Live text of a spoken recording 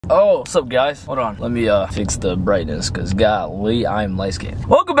Oh, what's up guys? Hold on, let me fix the brightness because golly, I'm light skinned.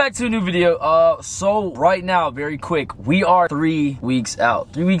 Welcome back to a new video. So right now, very quick, we are 3 weeks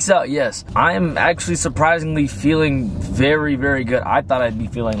out. 3 weeks out, yes. I am actually surprisingly feeling very, very good. I thought I'd be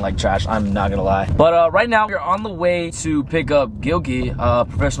feeling like trash, I'm not gonna lie. But right now, we're on the way to pick up Gilky,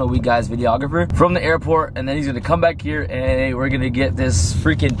 professional Week Guys videographer, from the airport, and then he's gonna come back here and we're gonna get this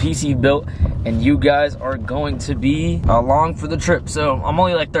freaking PC built, and you guys are going to be along for the trip. So I'm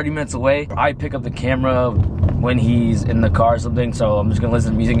only like 30 minutes away. I pick up the camera when he's in the car or something, so I'm just gonna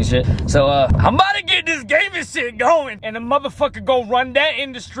listen to music and shit. So I'm about to get this gaming shit going, and the motherfucker go run that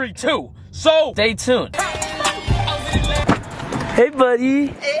industry too. So stay tuned. Hey buddy.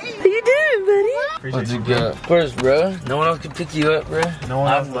 Hey. How you doing, buddy? What's it good? Of course, bro. No one else can pick you up, bro. No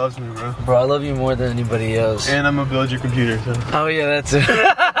one else loves me, bro. Bro, I love you more than anybody else. And I'm gonna build your computer, so. Oh yeah, that's it.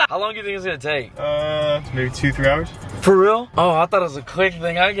 How long do you think it's gonna take? Maybe 2-3 hours. For real? Oh, I thought it was a quick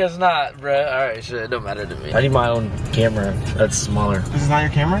thing. I guess not, bro. Alright, shit, it don't matter to me. I need my own camera that's smaller. This is not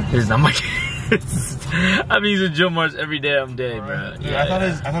your camera? This is not my camera. I'm using Gilmar's every damn day, bro. Yeah, I thought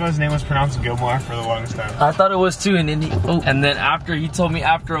his name was pronounced Gilmore for the longest time. I thought it was too, and then and then after he told me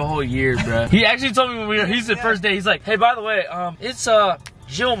after a whole year, bro. He actually told me when he said first day, he's like, hey, by the way, it's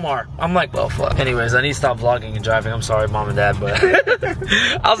Gilmar. I'm like, well, fuck. Anyways, I need to stop vlogging and driving. I'm sorry, mom and dad, but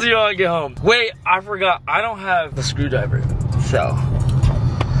I'll see you when I get home. Wait, I forgot. I don't have the screwdriver, so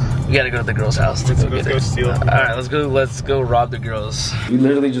we gotta go to the girl's house to Let's go steal it. Alright, let's go rob the girls. We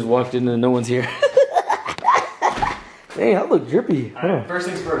literally just walked in and no one's here. Hey, I look drippy. Right, first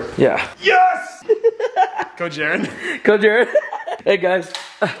things first. Yeah. Yes! Code Jeren. Code Jeren. Hey guys.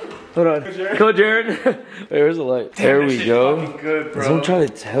 Hold on. Code Jeren. Wait, where's the light? Damn, there we go. Good, bro. That's what I'm trying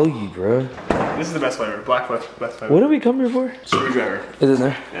to tell you, bro. This is the best flavor. Black best flavor. What did we come here for? Screwdriver. Is it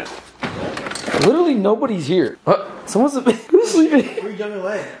there? Yeah. Literally nobody's here. Someone's who's sleeping? Where are you going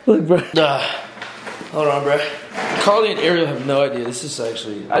away? Look, bro. Hold on, bro. Carly and Ariel have no idea. This is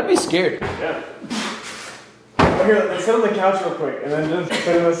actually, I'd be scared. Yeah. Here, let's sit on the couch real quick and then just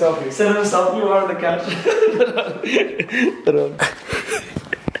sit in a selfie. Sit in a selfie while on the couch.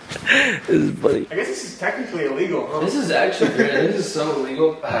 This is funny. I guess this is technically illegal, huh? This is actually great. This is so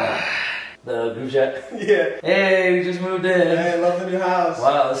illegal. The group chat. Yeah. Hey, we just moved in. Hey, I love the new house.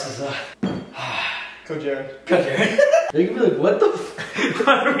 Wow, this is Code Jeren. Code Jeren. They can be like, what the f?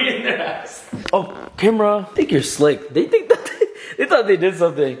 Why are we in their house? Oh, camera. I think you're slick. They think that they thought they did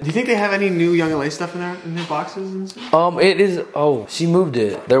something. Do you think they have any new Young LA stuff in their boxes and stuff? It is. Oh, she moved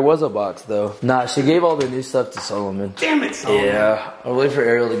it. There was a box though. Nah, she gave all the new stuff to Solomon. Damn it, Solomon. Yeah, I'll wait for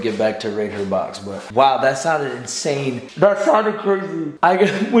Ariel to get back to rate her box. But wow, that sounded insane. That sounded crazy.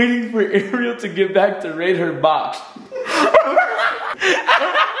 I'm waiting for Ariel to get back to rate her box.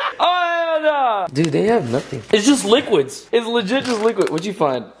 Oh no! Dude, they have nothing. It's just liquids. It's legit just liquid. What'd you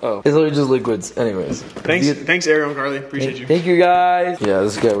find? Oh, it's literally just liquids. Anyways. Thanks, Ariel and Carly. Appreciate you. Thank you guys. Yeah,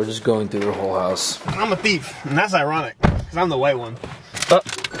 this guy. We're just going through the whole house. I'm a thief, and that's ironic, because I'm the white one.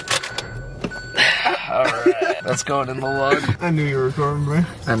 Alright, let's go in the log. I knew you were recording, bro.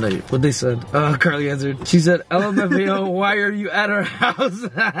 I know you. What they said? Carly answered. She said, LMFAO, why are you at our house?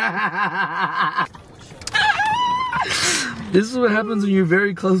 This is what happens when your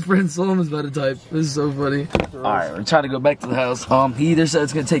very close friend Solomon's about to type. This is so funny. Alright, we're trying to go back to the house. He either said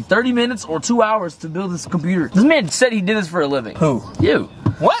it's gonna take 30 minutes or 2 hours to build this computer. This man said he did this for a living. Who? You.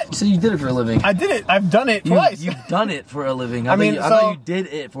 What? You said you did it for a living. I did it. I've done it twice. You've done it for a living. I thought you did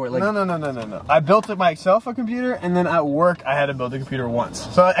it for like. No. I built it myself a computer, and then at work I had to build a computer once.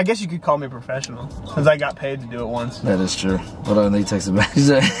 So I guess you could call me a professional, because I got paid to do it once. That is true. Hold on, they texted back. He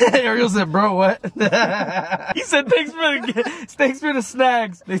said, Ariel said, bro, what? He said, thanks for the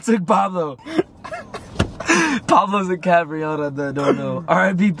snacks. They took Pablo. Pablo's a cat for y'all that don't know.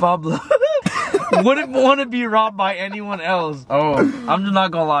 R.I.P. Pablo. Wouldn't want to be robbed by anyone else. Oh, I'm just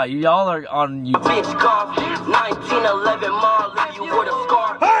not gonna lie. Y'all are on YouTube.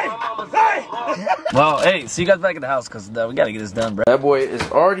 Hey! Well, hey, see you guys back at the house because we gotta get this done, bro. That boy is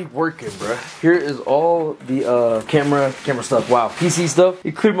already working, bro. Here is all the camera stuff. Wow, PC stuff.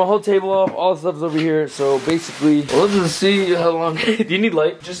 He cleared my whole table off. All the stuff's over here. So basically, let's just see how long. Do you need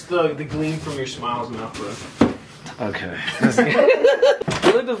light? Just the gleam from your smile is enough, bro. Okay.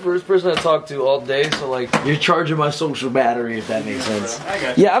 You're like the first person I talk to all day, so like you're charging my social battery, if that makes sense. I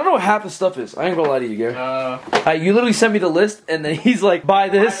got you. Yeah, I don't know what half the stuff is. I ain't gonna lie to you, Gary. You literally sent me the list, and then he's like, "Buy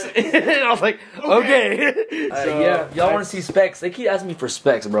this," and I was like, "Okay." Yeah, y'all want to see specs? They keep asking me for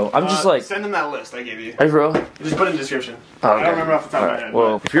specs, bro. I'm just like, send them that list I gave you. Hey, bro. Just put it in the description. Okay. I don't remember off the top of my head.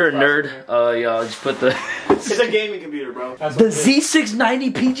 Well, if you're a nerd, yeah, just put the. It's a gaming computer, bro. The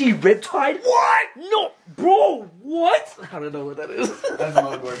Z690 PG Riptide? What? No, bro. What? I don't know what that is. That's a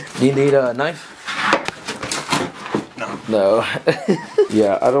motherboard. You need a knife? No.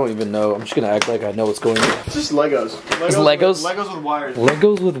 Yeah, I don't even know. I'm just gonna act like I know what's going on. It's just Legos. It's Legos? Legos with wires.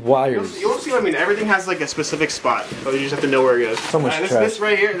 Legos with wires. You won't see what I mean. Everything has like a specific spot, but you just have to know where it goes. So much trash. This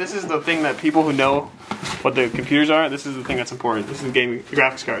right here, this is the thing that people who know what the computers are, this is the thing that's important. This is the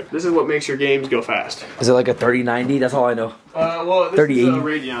graphics card. This is what makes your games go fast. Is it like a 3090? That's all I know. Well, this 3080? is a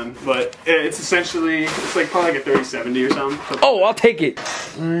Radeon, but it's essentially, it's like probably like a 3070 or something. Oh, I'll take it.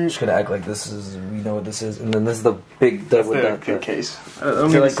 I'm just gonna act like this is, we know what this is. And then this is the big, That's the case. I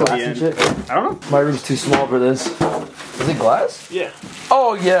don't like glass and shit? I don't know. My room's too small for this. Is it glass? Yeah.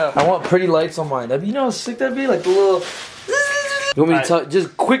 Oh yeah. I want pretty lights on mine. You know how sick that'd be? Like the little... You want me to tell,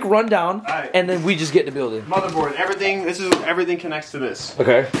 just quick rundown, and then we just get to building. Motherboard, everything, everything connects to this.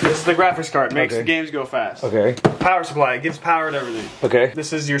 Okay. This is the graphics card, makes the games go fast. Okay. Power supply, it gives power to everything. Okay.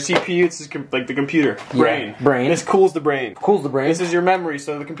 This is your CPU, this is like the computer. Brain. Yeah. Brain. This cools the brain. Cools the brain. This is your memory,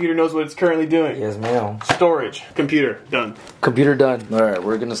 so the computer knows what it's currently doing. Yes, ma'am. Storage. Computer. Done. Computer done. Alright,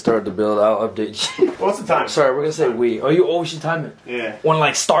 we're gonna start the build. I'll update you. What's the time? Sorry, we're gonna say we. Oh, we should time it. Yeah. Wanna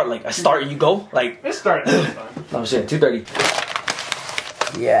like start, like I start and you go? Like. Let's start at this time. I'm saying 2:30.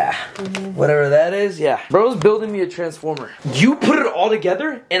 Yeah. Whatever that is, yeah. Bro's building me a transformer. You put it all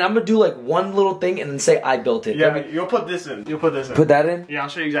together, and I'm gonna do like one little thing and then say I built it. Yeah, you'll put this in. You'll put this in. Put that in? Yeah, I'll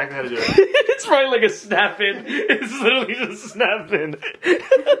show you exactly how to do it. It's probably like a snap in. It's literally just snap in.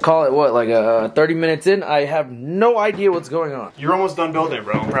 Call it what, like 30 minutes in? I have no idea what's going on. You're almost done building,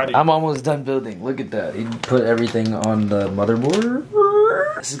 bro. I'm proud of you. I'm almost done building. Look at that. You put everything on the motherboard.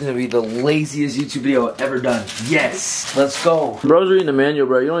 This is gonna be the laziest YouTube video I've ever done. Yes. Let's go. Bro's reading the manual,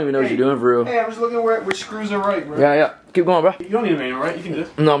 bro. You don't even know what you're doing for real. Hey, I'm just looking which screws are right, bro. Yeah, yeah. Keep going, bro. You don't need a manual, right? You can do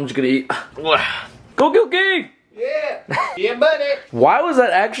this. No, I'm just gonna eat. Go, go, King! Yeah. Yeah, buddy. Why was that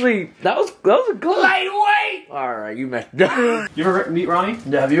actually... That was a good... Lightweight! Alright, you messed up. You ever meet Ronnie?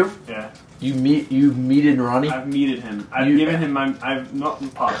 Yeah, have you? Yeah. You meted Ronnie? I've meted him. I've given him my... I've not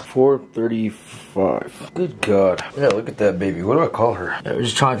popped. 435. Good God. Yeah, look at that baby. What do I call her? Yeah, we're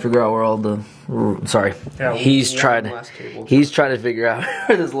just trying to figure out where all the... Sorry. Yeah, he's trying to figure out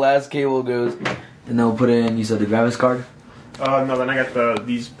where this last cable goes. And then we'll put in, you said the graphics card? No, then I got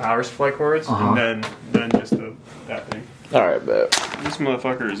these power supply cords, and then just that thing. Alright, bet. This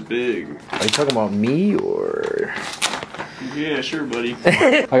motherfucker is big. Are you talking about me, or...? Yeah, sure, buddy.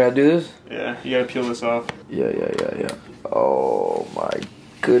 I gotta do this? Yeah, you gotta peel this off. Yeah. Oh my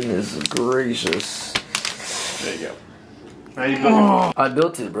goodness gracious. There you go. Now you built it. I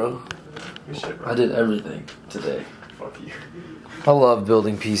built it, bro. Good shit, bro. I did everything today. Fuck you. I love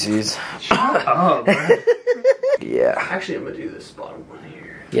building PCs. Shut up, bro. Yeah. Actually, I'm gonna do this bottom one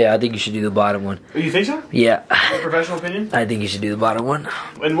here. Yeah, I think you should do the bottom one. Oh, you think so? Yeah. Your professional opinion? I think you should do the bottom one.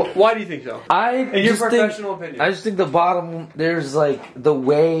 And why do you think so? In your professional opinion. I just think the bottom, there's like the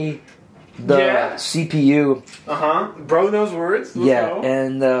way the CPU. Bro knows words. Let's go.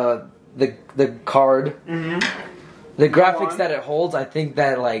 And the card. The graphics that it holds, I think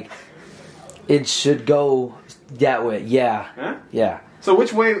that like it should go that way. Yeah. Huh? Yeah. So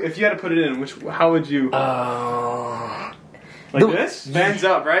which way, if you had to put it in, how would you? Like this? Bands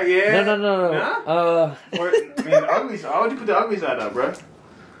up, right? Yeah. No. Or, I mean, uglies. How would you put the ugly side up, bro?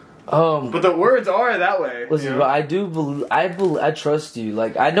 But the words are that way. Listen, but I do believe. I trust you.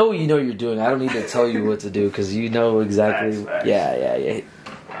 Like I know you know what you're doing. I don't need to tell you what to do because you know exactly. Facts. Yeah.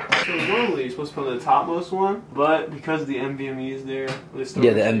 So normally you're supposed to put the topmost one, but because the NVMe is there,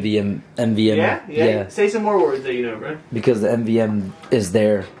 yeah, the NVM. Yeah. Say some more words that you know, bro. Because the NVM is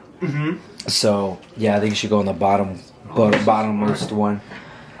there. So yeah, I think you should go on the bottommost one.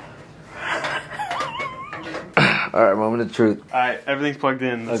 Alright, moment of truth. Alright, everything's plugged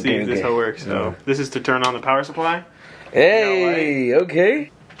in. Let's see if this how it works. So this is to turn on the power supply. Hey,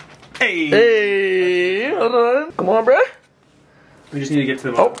 okay. Hey, hold on. Come on, bro. We just need to get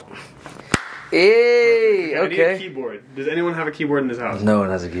to the bottom. Hey, I need a keyboard. Does anyone have a keyboard in this house? No one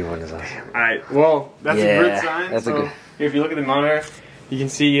has a keyboard in this house. Alright, well, that's a good sign. That's a good. If you look at the monitor, you can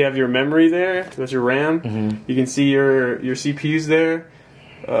see you have your memory there. That's your RAM. You can see your CPUs there.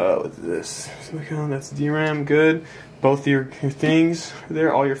 What's this? Silicon, that's DRAM, good. Both your things are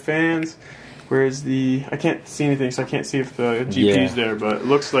there, all your fans. Whereas I can't see anything, so I can't see if the GPU's there, but it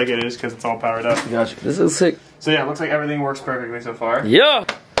looks like it is because it's all powered up. Gotcha. This is sick. So yeah, it looks like everything works perfectly so far. Yeah.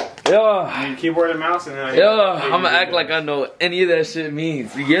 You need keyboard and mouse, and then I'm gonna act like I know what any of that shit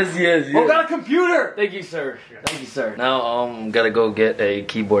means. Yes. Oh, got a computer! Thank you, sir. Thank you, sir. Now gotta go get a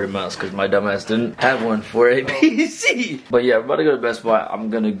keyboard and mouse because my dumbass didn't have one for a PC. But yeah, I'm about to go to Best Buy. I'm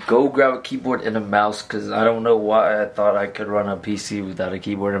gonna go grab a keyboard and a mouse because I don't know why I thought I could run a PC without a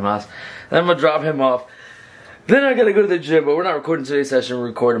keyboard and mouse. Then I'm gonna drop him off. Then I gotta go to the gym, but we're not recording today's session, we'll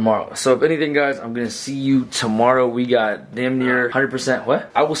record tomorrow. So if anything, guys, I'm gonna see you tomorrow. We got damn near 100%. What?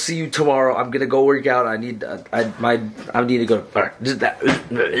 I will see you tomorrow. I'm gonna go work out. I need to go. Alright, just that.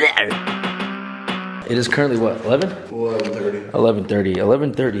 It is currently what, 11? 11:30.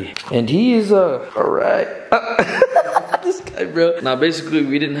 11:30. And he is alright. This guy, bro. Now basically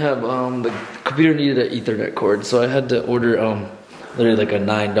we didn't have the computer needed an Ethernet cord, so I had to order literally like a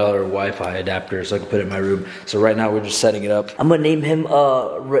 $9 Wi-Fi adapter so I could put it in my room. So right now we're just setting it up. I'm gonna name him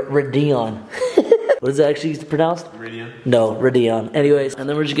Radeon. What is that actually pronounced? Radeon. No, Radeon. Anyways, and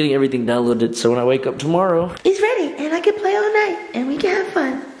then we're just getting everything downloaded so when I wake up tomorrow, he's ready and I can play all night and we can have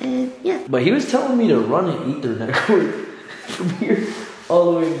fun and yeah. But he was telling me to run an Ethernet cord from here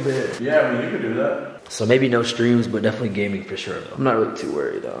all the way there. Yeah, I mean, you could do that. So maybe no streams, but definitely gaming for sure though. I'm not really too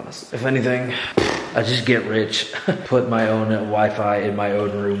worried, honestly. If anything, I just get rich, put my own Wi-Fi in my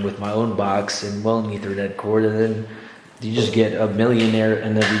own room with my own box and well, an Ethernet cord, and then you just get a millionaire,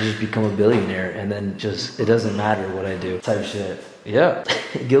 and then you just become a billionaire, and then just it doesn't matter what I do, type shit. Yeah,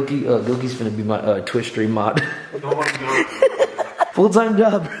 Gilky's gonna be my Twitch stream mod. Full-time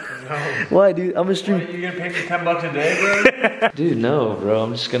job. No. Why, dude? I'm a stream. What, you gonna pay me $10 a day, bro? Dude, no, bro.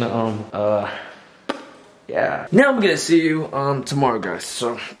 I'm just gonna yeah. Now I'm gonna see you tomorrow, guys.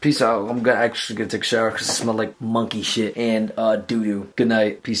 So peace out. I'm actually gonna take a shower because it smells like monkey shit and doo-doo. Good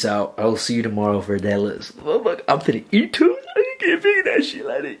night. Peace out. I will see you tomorrow for deadlifts. Oh my God, I'm finna eat too. I can't figure that shit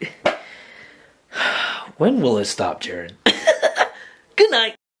like it. When will it stop, Jeren? Good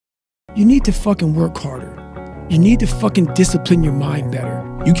night. You need to fucking work harder. You need to fucking discipline your mind better.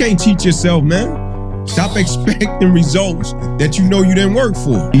 You can't cheat yourself, man. Stop expecting results that you know you didn't work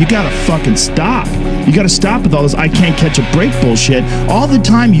for. You gotta fucking stop. You gotta stop with all this I can't catch a break bullshit. All the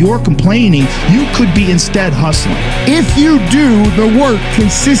time you're complaining, you could be instead hustling. If you do the work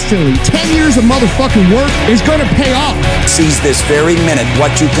consistently, 10 years of motherfucking work is gonna pay off. Seize this very minute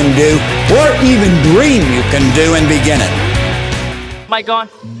what you can do, or even dream you can do, and begin it. Mic on.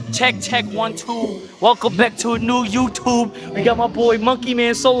 Check, 1, 2. Welcome back to a new YouTube. We got my boy Monkey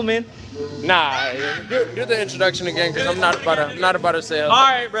Man Solomon. Nah, do the introduction again, because I'm not about to say. All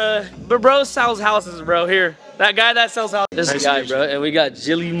right, bro. But bro sells houses, bro. Here, that guy that sells houses. This guy, bro. And we got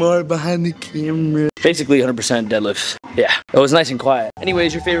Jilly Mar behind the camera. Basically 100% deadlifts. Yeah, it was nice and quiet.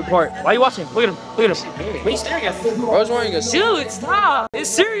 Anyways, your favorite part? Why are you watching? Look at him. Look at him. What are you staring at? Bro's wearing a Dude, stop. It's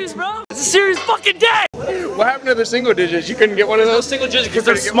serious, bro. It's a serious fucking day. What happened to the single digits? You couldn't get one of those single digits because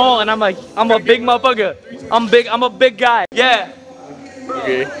they're small, and I'm a big motherfucker. I'm a big guy. Yeah.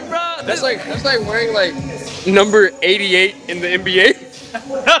 Okay. That's like wearing like number 88 in the NBA.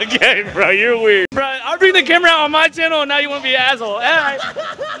 Okay, bro, you're weird. Bro, I'll bring the camera out on my channel and now you want to be an asshole. Alright.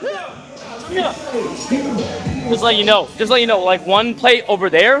 Just let you know, like one plate over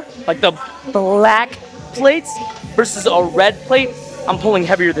there, like the black plates versus a red plate, I'm pulling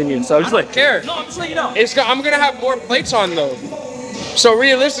heavier than you. So I'm just like, care. No, I'm just letting you know. I'm gonna have more plates on though. So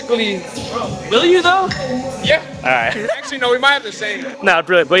realistically, will you though? Yeah. Alright. Actually, no, we might have the same. Nah,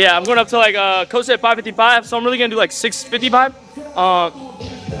 brilliant. But yeah, I'm going up to like Coach at 555, so I'm really gonna do like 655.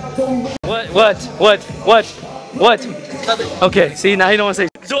 What? Okay, see, now he don't want to say.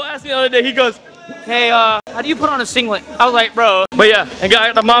 Joel asked me the other day, he goes, hey, how do you put on a singlet? I was like, bro. But yeah, I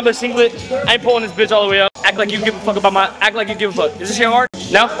got the Mamba singlet. I ain't pulling this bitch all the way up. Act like you give a fuck about my, act like you give a fuck. Is this shit hard?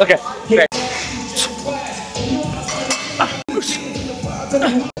 No? Okay. Yeah.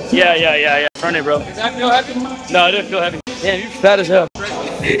 Run it, bro. Does that feel heavy? No, it didn't feel heavy. Damn, you're fat as hell.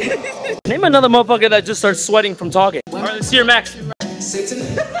 Name another motherfucker that just starts sweating from talking. All right, let's see your max.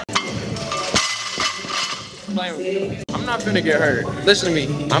 I'm not gonna get hurt. Listen to me.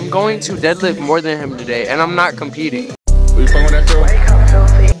 I'm going to deadlift more than him today, and I'm not competing. Were you playing with that girl?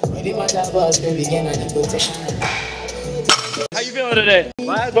 How you feeling today?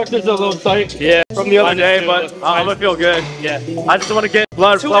 My adductors are a little tight. Yeah, from the other day, but I'm gonna feel good. Yeah, I just want to get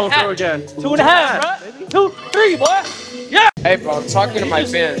blood flowing through again. 2.5, bro. 2, 3, boy. Yeah. Hey, bro, I'm talking to my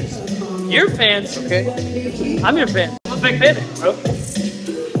fans. Your fans? Okay. I'm your fan. I'm a big fan, bro.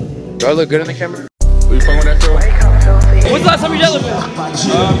 Do I look good in the camera? Were you playing with that girl? When's the last time you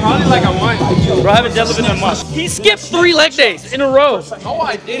deadlifted? Probably like a month. Bro, I haven't deadlifted in a month. He skipped 3 leg days in a row. No,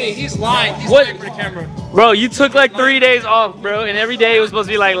 I didn't. He's lying. He's What? lying for the camera. Bro, you took like 3 days off, bro, and every day it was supposed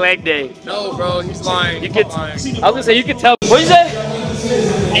to be like leg day. No, bro, he's lying. You could. lying. I was gonna say you could tell. What'd you say?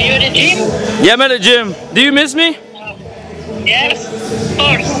 Are you at the gym? Yeah, I'm at the gym. Do you miss me? Yes, of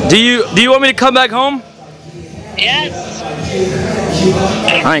course. Do you want me to come back home? Yes.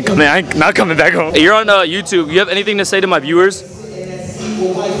 I ain't not coming back home. You're on YouTube. You have anything to say to my viewers?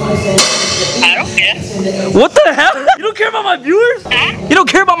 I don't care. What the hell? You don't care about my viewers? Huh? You don't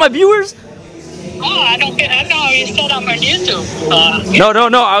care about my viewers? I don't get. I know you said I'm on YouTube.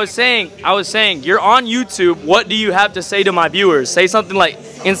 No. I was saying, you're on YouTube. What do you have to say to my viewers? Say something like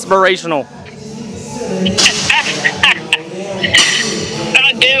inspirational.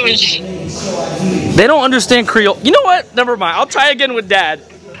 They don't understand Creole. You know what? Never mind. I'll try again with Dad.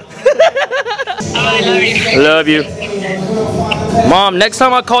 I love you. Mom, next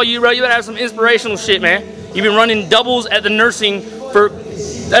time I call you, bro, you better have some inspirational shit, man. You've been running doubles at the nursing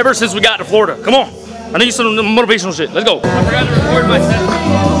ever since we got to Florida. Come on. I need some motivational shit. Let's go. I forgot to record my set.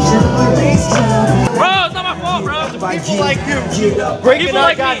 Bro, it's not my fault, bro. People like you.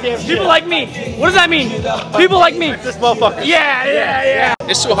 People like me. What does that mean? People like me. This motherfucker. Yeah.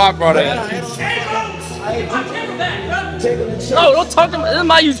 It's too hot, brother. No, don't talk to me. This is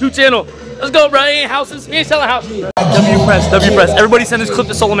my YouTube channel. Let's go, bro. He ain't houses. He ain't selling houses. W press. Everybody send this clip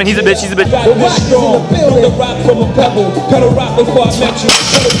to Solomon. He's a bitch. He's a bitch.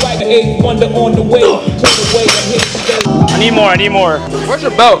 I need more. Where's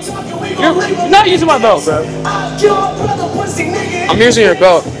your belt? You're not using my belt, bro. I'm using your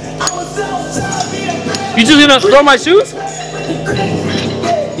belt. You just gonna throw my shoes?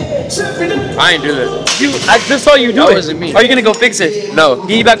 I ain't do that. I just saw you do it. That wasn't me. Are you gonna go fix it? No.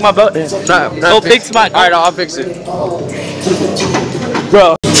 Give me back my belt. Go fix my. Alright, I'll fix it.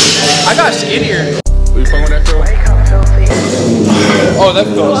 Bro. I got skinnier. Were you fucking with that girl? Oh, that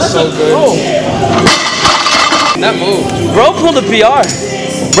feels so good. Oh. That moved. Bro pulled the PR.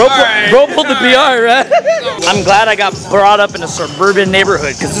 Bro pulled the PR, right? I'm glad I got brought up in a suburban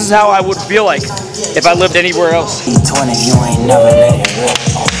neighborhood, because this is how I would feel like if I lived anywhere else. E20, you ain't never let it rip.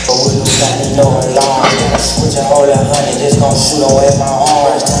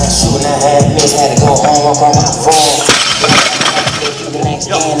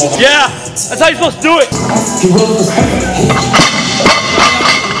 Yeah, that's how you're supposed to do it.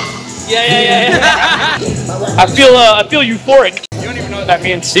 Yeah. I feel euphoric. You don't even know what that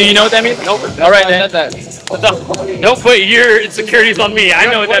means. Do you know what that means? Nope. All right, then. Don't put your insecurities on me. I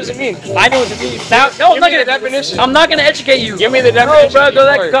know what that means. I know what it means. Now, no, I'm not gonna educate you. Give me the definition. No, bro, go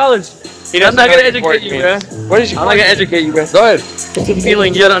back to college. I'm not gonna educate you, bro. What is you? I'm not gonna educate you, bro. Go ahead. It's a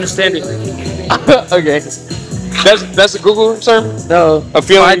feeling. You gotta understand it. Okay. That's a Google term? No. A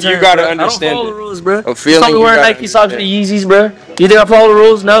feeling you gotta understand. I don't follow the rules, bro. A feeling you wearing Nike socks with Yeezys, bro. You think I follow the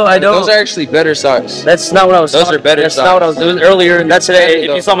rules? No, I don't. Those are actually better socks. That's not what I was Those are better That's socks. not what I was doing earlier. That's today.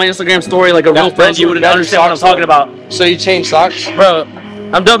 If you saw my Instagram story like a real friend, you would understand what I'm talking about. So you changed socks? Bro,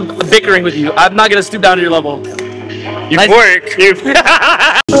 I'm done bickering with you. I'm not gonna stoop down to your level. You work. You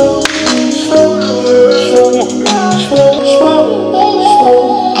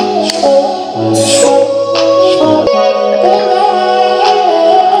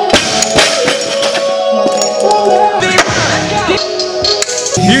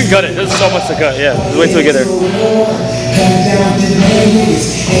can cut it. There's so much to cut. Yeah, just wait till we get there.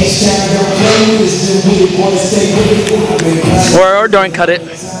 Or don't cut it.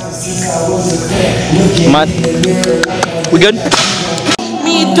 Come on. We good?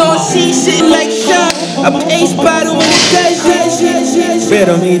 Me and Dorsey sitting like shot. I'm an ace bottle in the dash.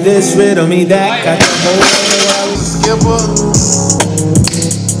 Riddle me this, riddle me that. Got the whole skipper.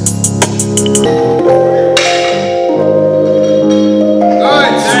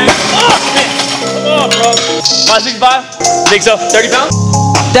 Come on, bro. 565? Think so? 30 pounds?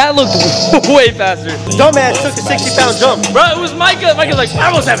 That looked way faster. Dumbass took the 60-pound jump. Bro, it was Micah. Micah's like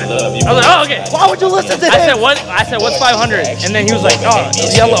 507. I was like, oh, okay. Why would you listen to him? I said, what's 500? And then he was like, oh,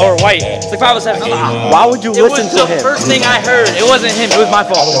 it's yellow or white. It's like 507. Why would you listen to him? It was the first thing I heard. It wasn't him. It was my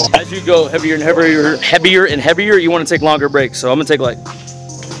fault. As you go heavier and heavier, you want to take longer breaks. So I'm going to take like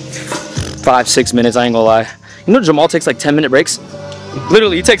 5-6 minutes. I ain't going to lie. You know Jamal takes like 10-minute breaks?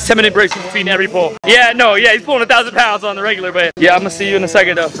 Literally, he takes 10-minute breaks between every pull. Yeah, no, yeah, he's pulling 1,000 pounds on the regular, but yeah, I'm gonna see you in a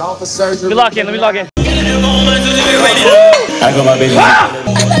second though. Let me lock in, let me lock in. I got my baby.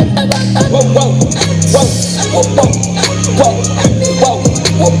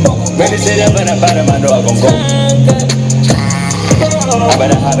 Ready to set up in the bottom, I know I'm gonna go. I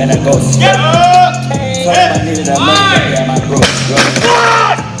better hop in a ghost. Get up!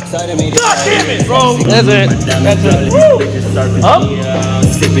 God damn it, bro. That's it. That's it. Woo. Up?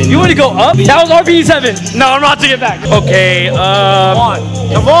 You want to go up? That was RPE7. No, I'm not taking it back. Okay,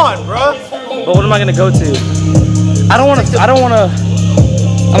 Come on, bro. But what am I gonna go to? I don't wanna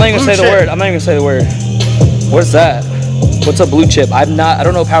I'm not even gonna say the word. I'm not even gonna say the word. What's that? What's a blue chip? I don't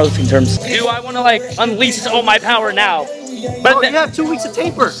know powerlifting terms. Do I wanna like unleash all my power now? But you have 2 weeks of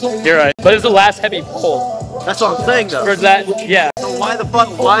taper. You're right. But it's the last heavy pull. That's what I'm saying though. For that, yeah. So Why the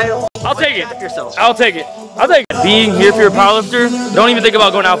fuck? Why? I'll take it. Yourself. I'll take it. I'll take it. Being here for your powerlifter, don't even think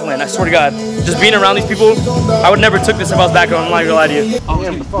about going Alpha Land. I swear to God. Just being around these people, I would never took this if I was back home. I'm not gonna lie to you. Oh,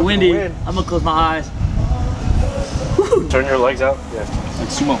 it's windy. I'm gonna close my eyes. Turn your legs out. Yeah. Like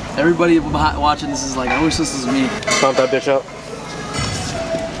sumo. Everybody watching this is like, I wish this was me. Pump that bitch up.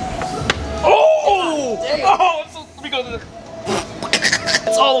 Oh! Oh! Let me go to the...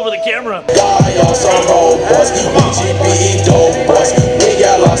 It's all over the camera. And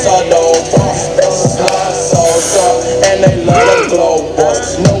they love the glow,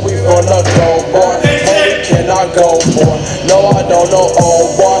 boys. No, we from the glow, boy. Money cannot go, boy. No, I don't know, oh,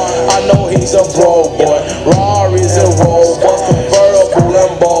 boy. I know he's a bro, boy. Rari's and Rovers, convertible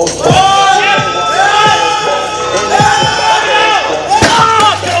and bows. Oh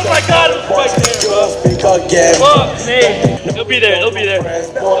my God, it's right there. Fuck me. It'll be there, it'll be there.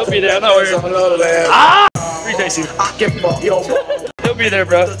 It'll be there, I'm not worried. Ah! Appreciate you. It'll be there,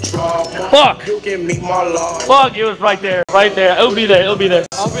 bro. Fuck. Fuck, it was right there. Right there. It'll be there, it'll be there.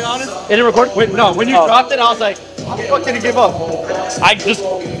 I'll be honest. It didn't record? Wait, no, when you dropped it, I was like, how the fuck did he give up? I just,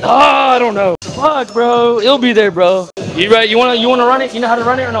 I don't know. Fuck, bro. It'll be there, bro. You ready? You wanna run it? You know how to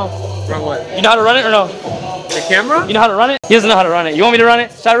run it or no? Run what? You know how to run it or no? The camera? You know how to run it? He doesn't know how to run it. You want me to run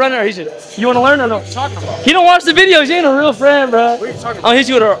it? Should I run it or he should? You want to learn or no? What are you talking about? He don't watch the videos. He ain't a real friend, bro. What are you talking about? I'll hit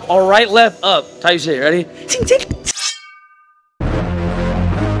you with a right, left, up type shit. Ready?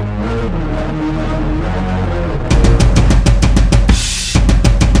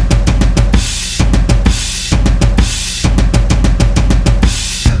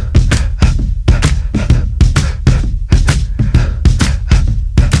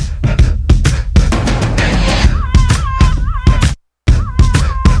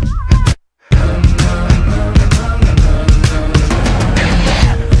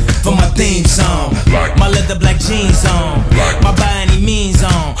 Theme song, my leather black jeans on, my by any means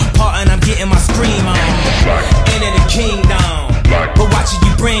on, part and I'm getting my scream on, into the kingdom, but watch it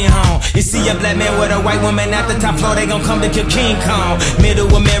you bring home, you see a black man with a white woman at the top floor, they gon' come to kill King Kong, middle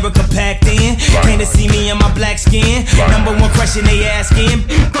America packed in, came to see me in my black skin, number one question they asking,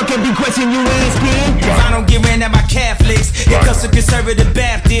 fuck every question you asking, if I don't get ran at my Catholics, here comes the conservative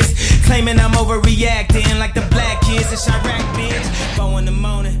Baptist, claiming I'm overreacting like the black kids in Chirac, bitch, 4 in the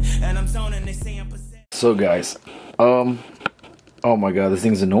morning. So guys, oh my God, this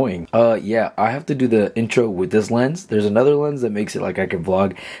thing's annoying. Yeah, I have to do the intro with this lens. There's another lens that makes it like I can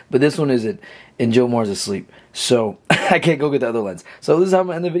vlog, but this one isn't, and Joe Moore's asleep, so I can't go get the other lens. So this is how I'm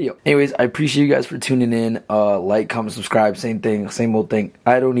gonna end the video. Anyways, I appreciate you guys for tuning in. Like, comment, subscribe, same thing, same old thing.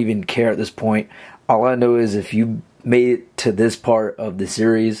 I don't even care at this point. All I know is if you made it to this part of the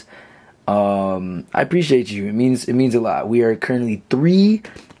series, I appreciate you. It means a lot. We are currently 3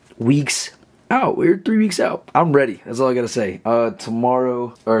 weeks out. We're 3 weeks out. I'm ready. That's all I gotta say.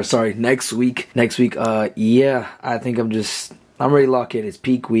 Next week, yeah, I think I'm ready to lock in. It's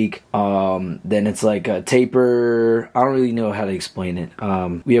peak week. Then it's like a taper. I don't really know how to explain it.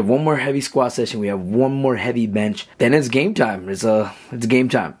 We have one more heavy squat session. We have one more heavy bench. Then it's game time. It's game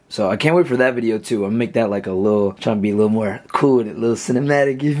time. So I can't wait for that video too. I'm gonna make that like a little, trying to be a little more cool, a little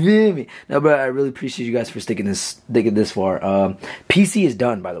cinematic. You feel me? No, but I really appreciate you guys for sticking this far. PC is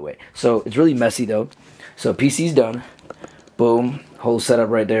done, by the way. So it's really messy though. So PC's done. Boom. Whole setup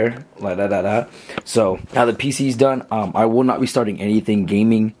right there, So now the PC's done. I will not be starting anything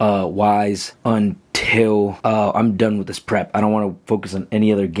gaming wise until I'm done with this prep. I don't want to focus on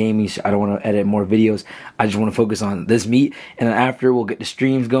any other gaming. I don't want to edit more videos. I just want to focus on this meet, and then after we'll get the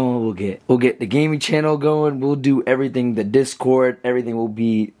streams going. We'll get the gaming channel going. We'll do everything. The Discord, everything will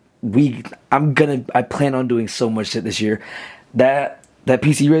be. I plan on doing so much shit this year. That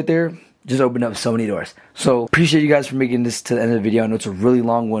PC right there just opened up so many doors. So appreciate you guys for making this to the end of the video. I know it's a really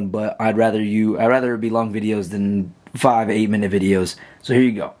long one, but I'd rather it be long videos than 5-8 minute videos. So here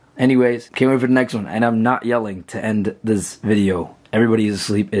you go. Anyways, can't wait for the next one. And I'm not yelling to end this video. Everybody is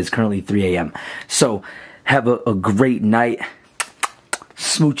asleep. It's currently 3 a.m. So have a great night.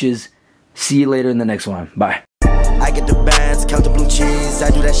 Smooches. See you later in the next one. Bye. I get the bands, count the blue cheese, I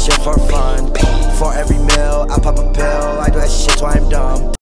do that shit for fun. For every meal, I pop a pill, I do that shit till I'm dumb.